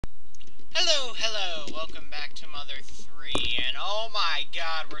Hello, welcome back to Mother 3, and oh my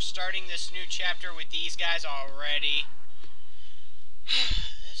god, we're starting this new chapter with these guys already.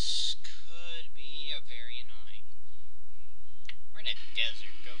 This could be very annoying. We're in a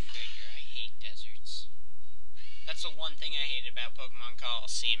desert, go figure. I hate deserts. That's the one thing I hate about Pokemon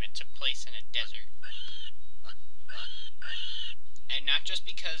Coliseum, it took place in a desert. And not just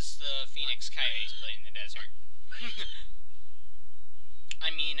because the Phoenix Coyotes play in the desert. I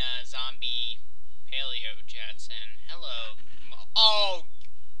mean, zombie paleo jets, and hello. Oh,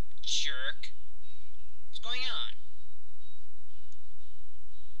 jerk. What's going on?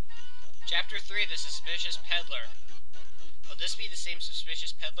 Chapter 3, The Suspicious Peddler. Will this be the same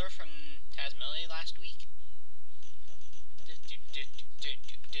suspicious peddler from Tazmily last week?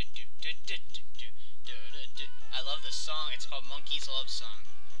 I love this song. It's called Monkey's Love Song.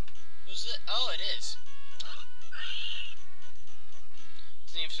 Who's it? Oh, it is.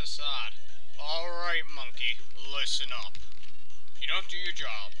 His name's Fassad. Alright, monkey, listen up. If you don't do your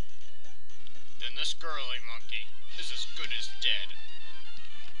job, then this girly monkey is as good as dead.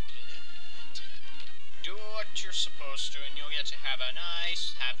 Do what you're supposed to and you'll get to have a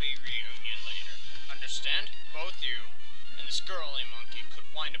nice, happy reunion later. Understand? Both you and this girly monkey could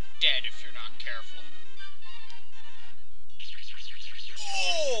wind up dead if you're not careful.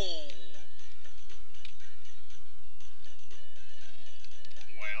 Oh!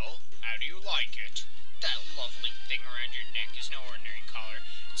 Well, how do you like it? That lovely thing around your neck is no ordinary collar.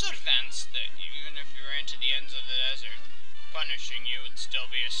 It's so advanced that even if you ran to the ends of the desert, punishing you would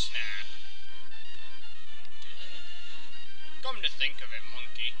still be a snap. Come to think of it,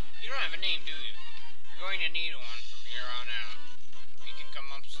 monkey, you don't have a name, do you? You're going to need one from here on out. You can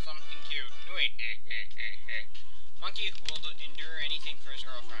come up with something cute. Monkey who will endure anything for his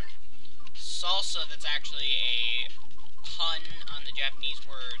girlfriend. Salsa, that's actually a pun on the Japanese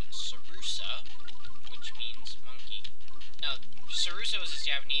word Sarusa, which means monkey. No, Sarusa was his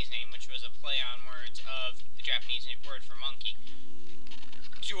Japanese name, which was a play on words of the Japanese word for monkey.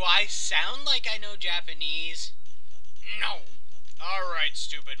 Do I sound like I know Japanese? No! Alright,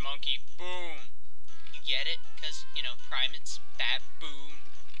 stupid monkey. Boone. You get it? Because, you know, primates, baboon,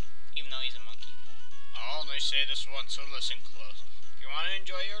 even though he's a monkey. I'll only say this once, so listen close. If you want to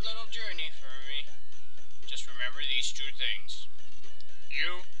enjoy your little journey for me, just remember these two things.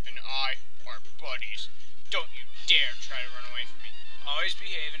 You and I are buddies. Don't you dare try to run away from me. Always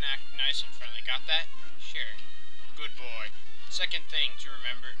behave and act nice and friendly. Got that? Sure. Good boy. Second thing to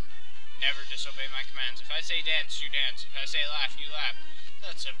remember, never disobey my commands. If I say dance, you dance. If I say laugh, you laugh.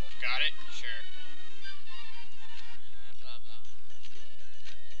 That's simple. Got it? Sure. Blah, blah.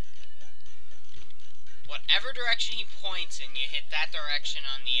 Whatever direction he points in, you hit that direction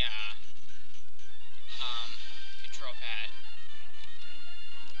on the, control pad.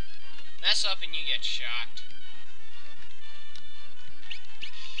 Mess up and you get shocked.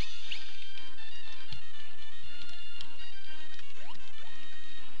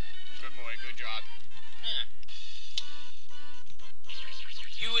 Good boy, good job. Huh.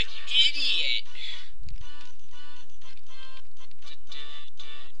 You idiot!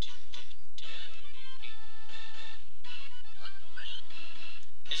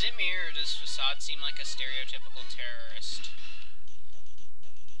 Is it me, or does Fassad seem like a stereotypical terrorist?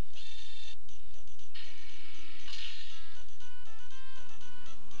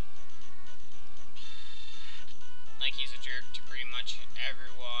 Like he's a jerk to pretty much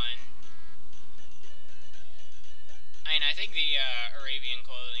everyone. I mean, I think the Arabian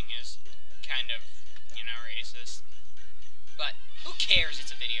clothing is kind of, you know, racist. But who cares?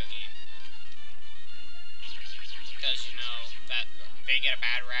 It's a video game. Because, you know, that they get a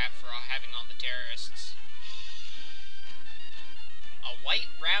bad rap for having all the terrorists. A white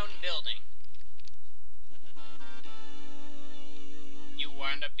round building. You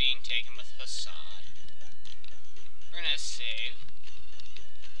wound up being taken with Fassad. We're gonna save.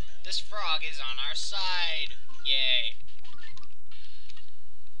 This frog is on our side. Yay.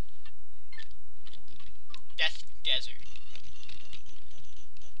 Death Desert.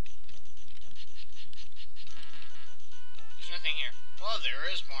 There's nothing here. Well, there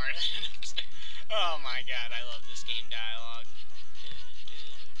is more. Oh my god, I love this game dialogue.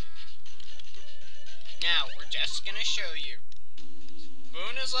 Now, we're just gonna show you.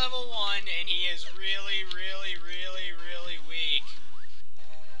 Boone is level 1, and he is really, really, really, really weak.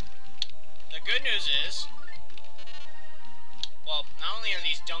 The good news is, well, not only are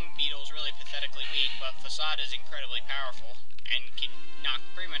these dung beetles really pathetically weak, but Fassad is incredibly powerful, and can knock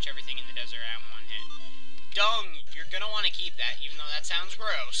pretty much everything in the desert out in one hit. Dung, you're gonna want to keep that, even though that sounds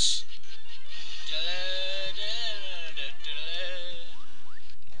gross.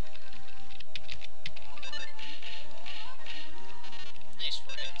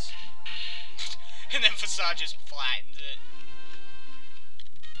 Fassad just flattens it.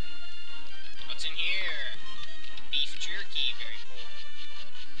 What's in here? Beef jerky, very cool.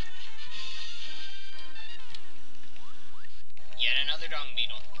 Yet another dung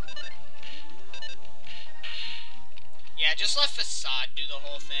beetle. Yeah, just let Fassad do the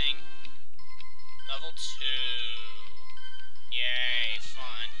whole thing. Level 2. Yay,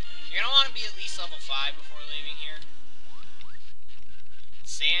 fun. You're gonna want to be at least level 5 before leaving here.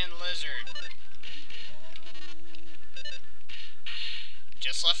 Sand lizard.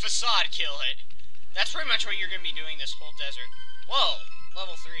 Just let Fassad kill it. That's pretty much what you're gonna be doing this whole desert. Whoa,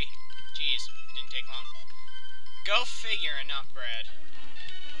 level 3. Jeez, didn't take long. Go figure, a nut bread.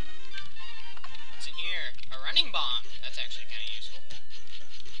 What's in here? A running bomb. That's actually kind of useful.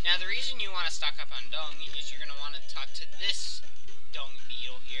 Now, the reason you want to stock up on dung is you're gonna want to talk to this dung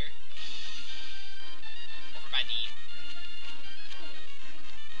beetle here. Over by the pool.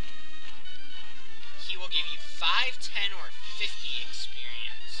 He will give you 5, 10, or 50 experience.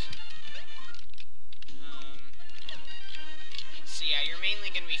 So yeah, you're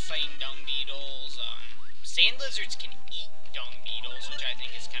mainly going to be fighting dung beetles. Sand lizards can eat dung beetles, which I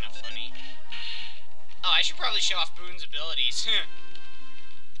think is kind of funny. Oh, I should probably show off Boone's abilities.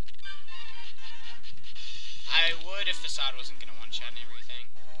 I would if Fassad wasn't going to one-shot and everything.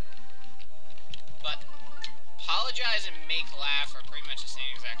 But apologize and make laugh are pretty much the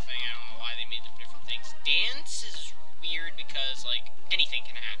same exact thing. I don't know why they made them different things. Dance is weird because, like, anything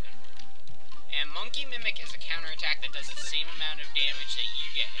can happen. And Monkey Mimic is a counterattack that does the same amount of damage that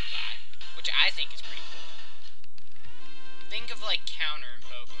you get hit by, which I think is pretty cool. Think of, like, counter in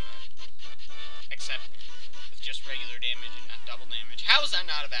Pokemon. Except with just regular damage and not double damage. How is that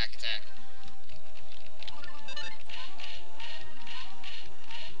not a back attack?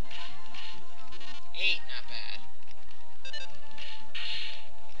 Not bad.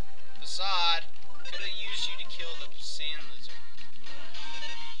 Fassad could have used you to kill the sand lizard.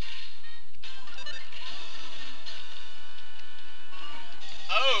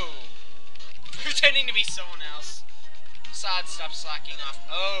 Oh! Pretending to be someone else. Fassad, stop slacking off.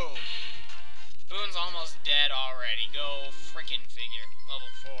 Oh! Boone's almost dead already. Go frickin' figure. Level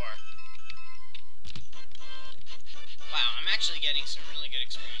 4. Wow, I'm actually getting some really good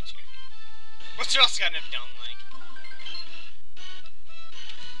experience here. What's else kind of dung like?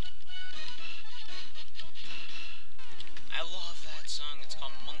 I love that song. It's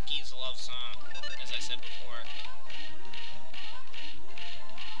called Monkey's Love Song, as I said before.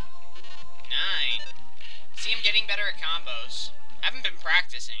 9. See, I'm getting better at combos. Haven't been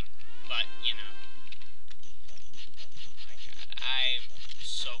practicing, but, you know. Oh my god, I'm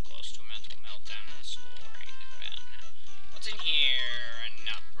so close to a mental meltdown in school right about now. What's in here? A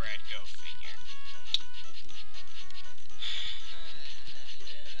nut bread, go figure.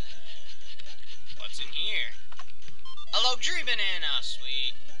 What's in here? A luxury banana,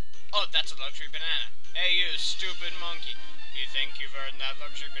 sweet. Oh, that's a luxury banana. Hey, you stupid monkey. If you think you've earned that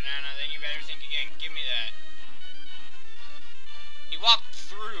luxury banana, then you better think again. Give me that. He walked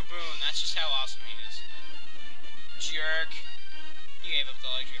through Boone. That's just how awesome he is. Jerk. You gave up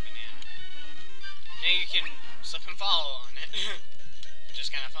the luxury banana. Now you can slip and fall on it. Which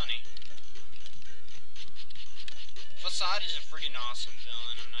is kind of funny. Fassad is a freaking awesome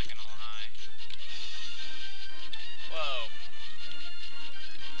villain, I'm not gonna lie. Whoa.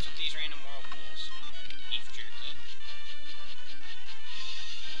 What's with these random whirlpools? Beef jerky.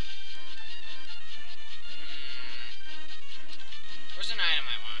 Where's an item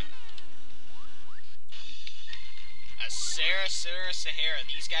I want? A Sahara.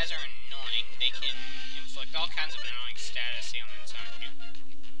 These guys are annoying. They can inflict all kinds of annoying status ailments on you.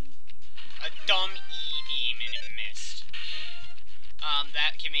 A dumb E-beam and it missed.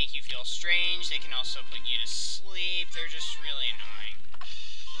 That can make you feel strange. They can also put you to sleep. They're just really annoying.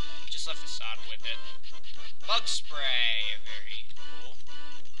 Just let Fassad whip it. Bug spray. Very cool.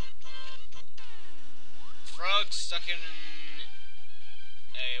 Frog stuck in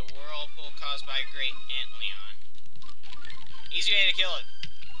a whirlpool caused by Great Ant Leon. Easy way to kill it.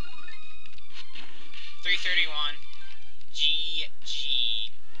 331.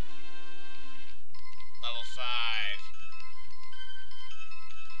 GG. Level 5.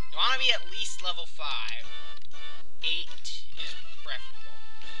 You want to be at least level 5. 8 is preferable.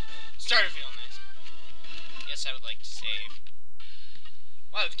 Started feeling nice. Yes, I would like to save.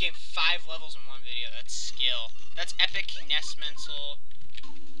 Wow, we've gained 5 levels in one video. That's skill. That's epic nest mental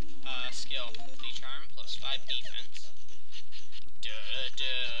skill. 3 charm plus 5 defense.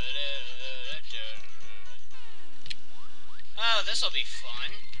 Oh, this'll be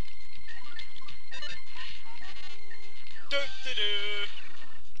fun.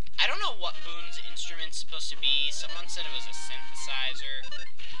 I don't know what Boone's instrument's supposed to be. Someone said it was a synthesizer.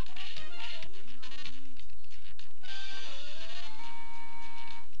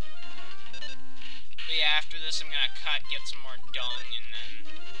 But yeah, after this I'm gonna cut, get some more dung, and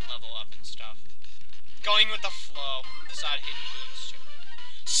then level up and stuff. Going with the flow. Fassad hitting Boone's too.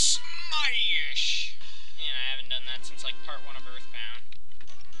 Smash! Man, I haven't done that since like part 1 of Earthbound.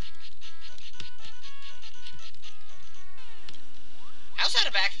 How's that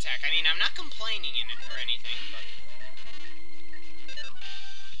a back attack? I mean, I'm not complaining in it or anything, but...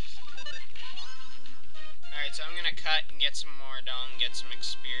 Alright, so I'm gonna cut and get some more dung, get some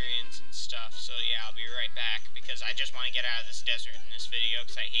experience and stuff. So yeah, I'll be right back, because I just want to get out of this desert in this video,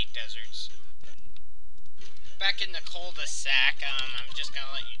 because I hate deserts. Back in the cul-de-sac, I'm just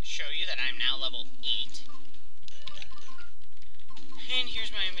gonna show you that I'm now level 8. And here's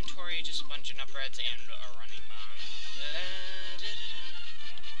my inventory, just a bunch of nut-breads and a running bomb.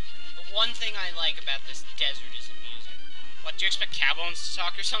 The one thing I like about this desert is the music. What, do you expect cowbones to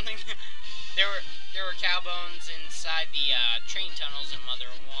talk or something? There were cowbones inside the train tunnels in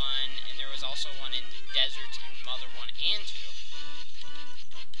Mother 1, and there was also one in the deserts in Mother 1 and 2.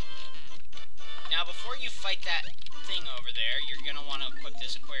 Now, before you fight that thing over there, you're gonna want to equip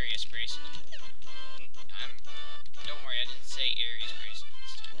this Aquarius bracelet. Don't worry, I didn't say Aries bracelet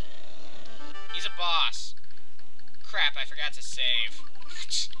this time. He's a boss. Crap, I forgot to save.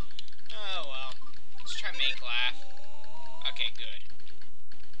 Oh well. Let's try make laugh. Okay, good.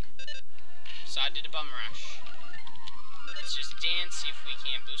 Fassad did a bum rush. Let's just dance, see if we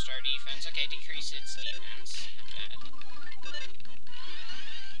can't boost our defense. Okay, decrease its defense. Not bad.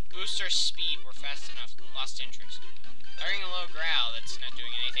 Boost our speed, we're fast enough. Lost interest. Firing a low growl, that's not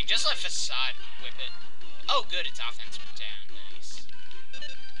doing anything. Just let Fassad whip it. Oh good, its offense went down. Nice.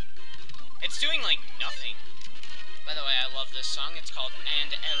 It's doing like nothing. By the way, I love this song. It's called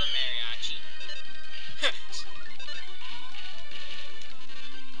And El Mariachi.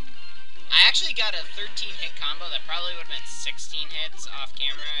 I actually got a 13-hit combo that probably would have been 16 hits off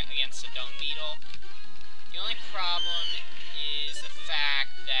camera against a dung beetle. The only problem is the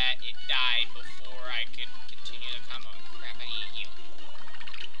fact that it died before I could continue the combo. Crap, I need a heal.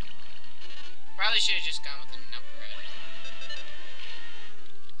 Probably should have just gone with a nut bread.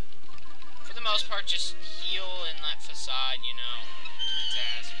 For the most part, just heal and let Fassad, you know, kick its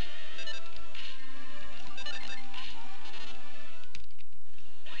ass.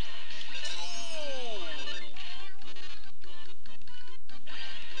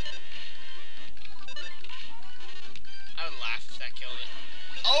 I would laugh if that killed it.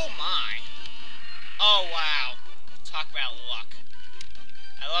 Oh my! Oh wow. Talk about luck.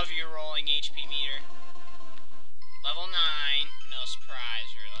 I love your rolling HP meter. Level 9, no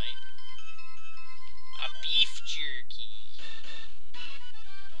surprise really. A beef jerky.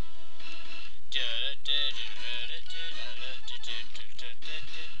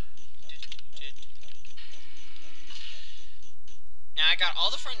 Now I got all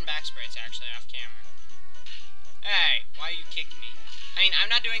the front and back sprites actually off camera. Hey, why you kicked me? I mean, I'm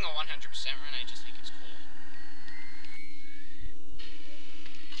not doing a 100% run, I just think it's cool.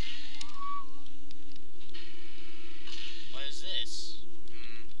 What is this?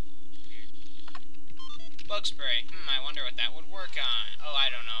 Weird. Bug spray. I wonder what that would work on. Oh, I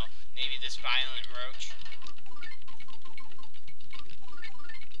don't know. Maybe this violent roach.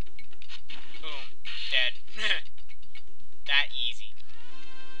 Boom. Dead. That easy.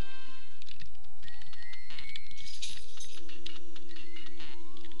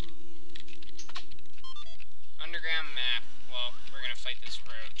 Underground map. Well, we're gonna fight this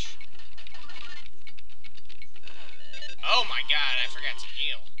roach. Oh my god, I forgot to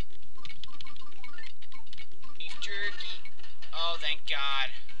heal. Beef jerky. Oh, thank god.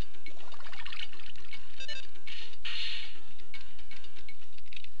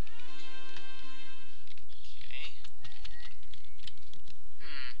 Okay.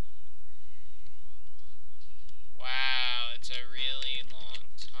 Wow, it's a really long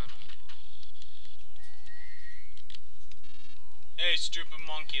tunnel. Hey, stupid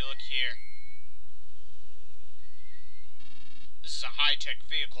monkey, look here. This is a high-tech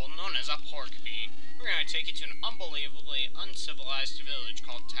vehicle known as a pork bean. We're gonna take you to an unbelievably uncivilized village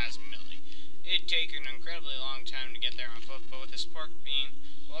called Tazmily. It'd take an incredibly long time to get there on foot, but with this pork bean,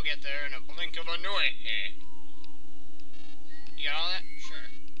 we'll get there in a blink of an eye. You got all that? Sure.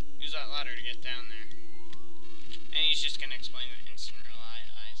 Use that ladder to get down there. And he's just gonna explain the instant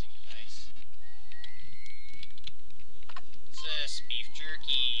realizing device. What's this? Beef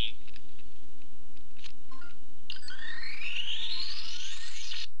jerky.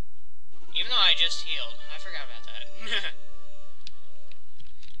 Even though I just healed. I forgot about that.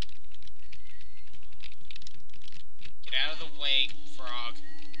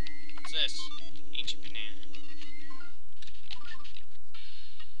 this? Ancient banana.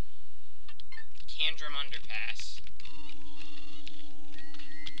 Candrum underpass.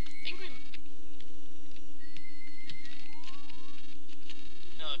 I think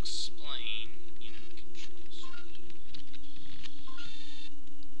he'll explain, you know, controls.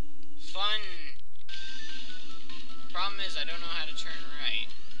 Fun. Problem is, I don't know how to turn right.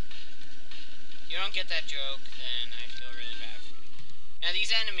 If you don't get that joke, then I feel really bad for you. Now,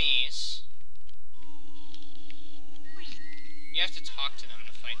 these enemies, you have to talk to them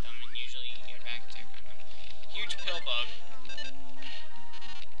to fight them, and usually you get a back attack on them. Huge pill bug.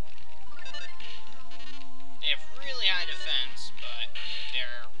 They have really high defense, but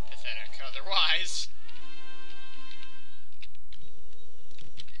they're pathetic otherwise.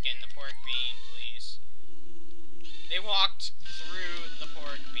 Get in the pork bean, please. They walked through the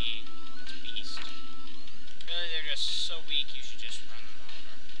pork bean. It's a beast. Really, they're just so weak, you should just run them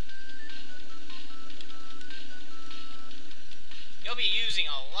over. You'll be using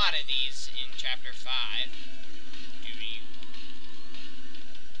a lot of these in Chapter 5. Do you?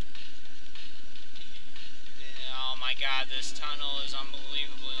 Oh my god, this tunnel is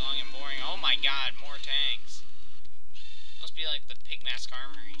unbelievably long and boring. Oh my god, more tanks. Must be like the Pig Mask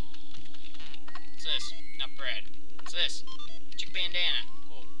Armory. What's this? Nut bread. What's this? Chick bandana.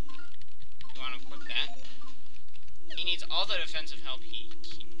 Cool. You want to equip that? He needs all the defensive help he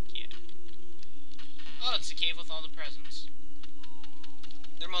can get. Oh, it's the cave with all the presents.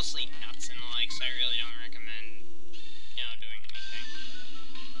 They're mostly nuts and the like, so I really don't recommend, you know, doing anything.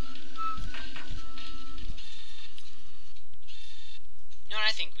 No,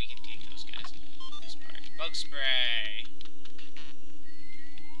 I think we can take those guys. This part. Bug spray.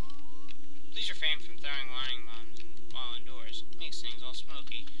 Please refrain from throwing warning bombs while indoors. Makes things all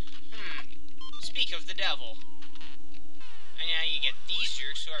smoky. Speak of the devil. And now you get these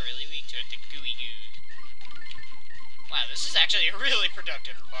jerks who are really weak to it, the gooey goo. Wow, this is actually a really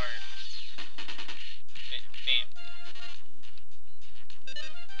productive part. Bam.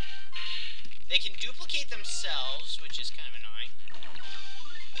 They can duplicate themselves, which is kind of annoying.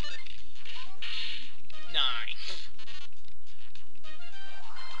 9.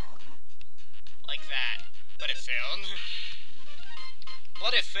 Like that. But it failed.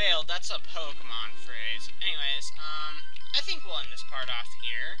 But it failed, that's a Pokemon phrase. Anyways, I think we'll end this part off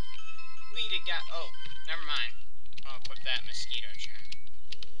here. Oh, never mind. I'll equip that mosquito charm.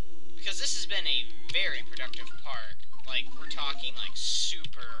 Because this has been a very productive part. Like, we're talking, like,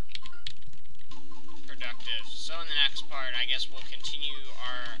 super productive. So in the next part, I guess we'll continue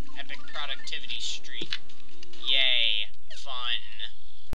our epic productivity streak. Yay. Fun.